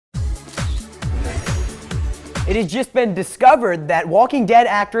It has just been discovered that Walking Dead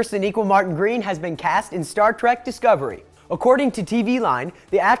actress Sonequa Martin-Green has been cast in Star Trek Discovery. According to TV Line,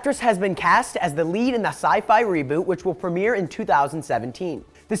 the actress has been cast as the lead in the sci-fi reboot, which will premiere in 2017.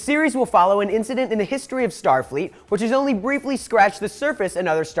 The series will follow an incident in the history of Starfleet, which has only briefly scratched the surface in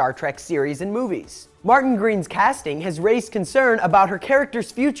other Star Trek series and movies. Martin-Green's casting has raised concern about her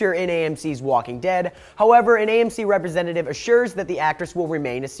character's future in AMC's Walking Dead. However, an AMC representative assures that the actress will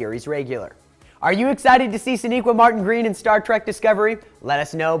remain a series regular. Are you excited to see Sonequa Martin-Green in Star Trek Discovery? Let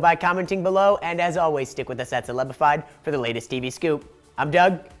us know by commenting below, and as always, stick with us at Celebified for the latest TV scoop. I'm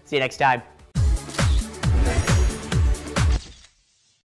Doug. See you next time.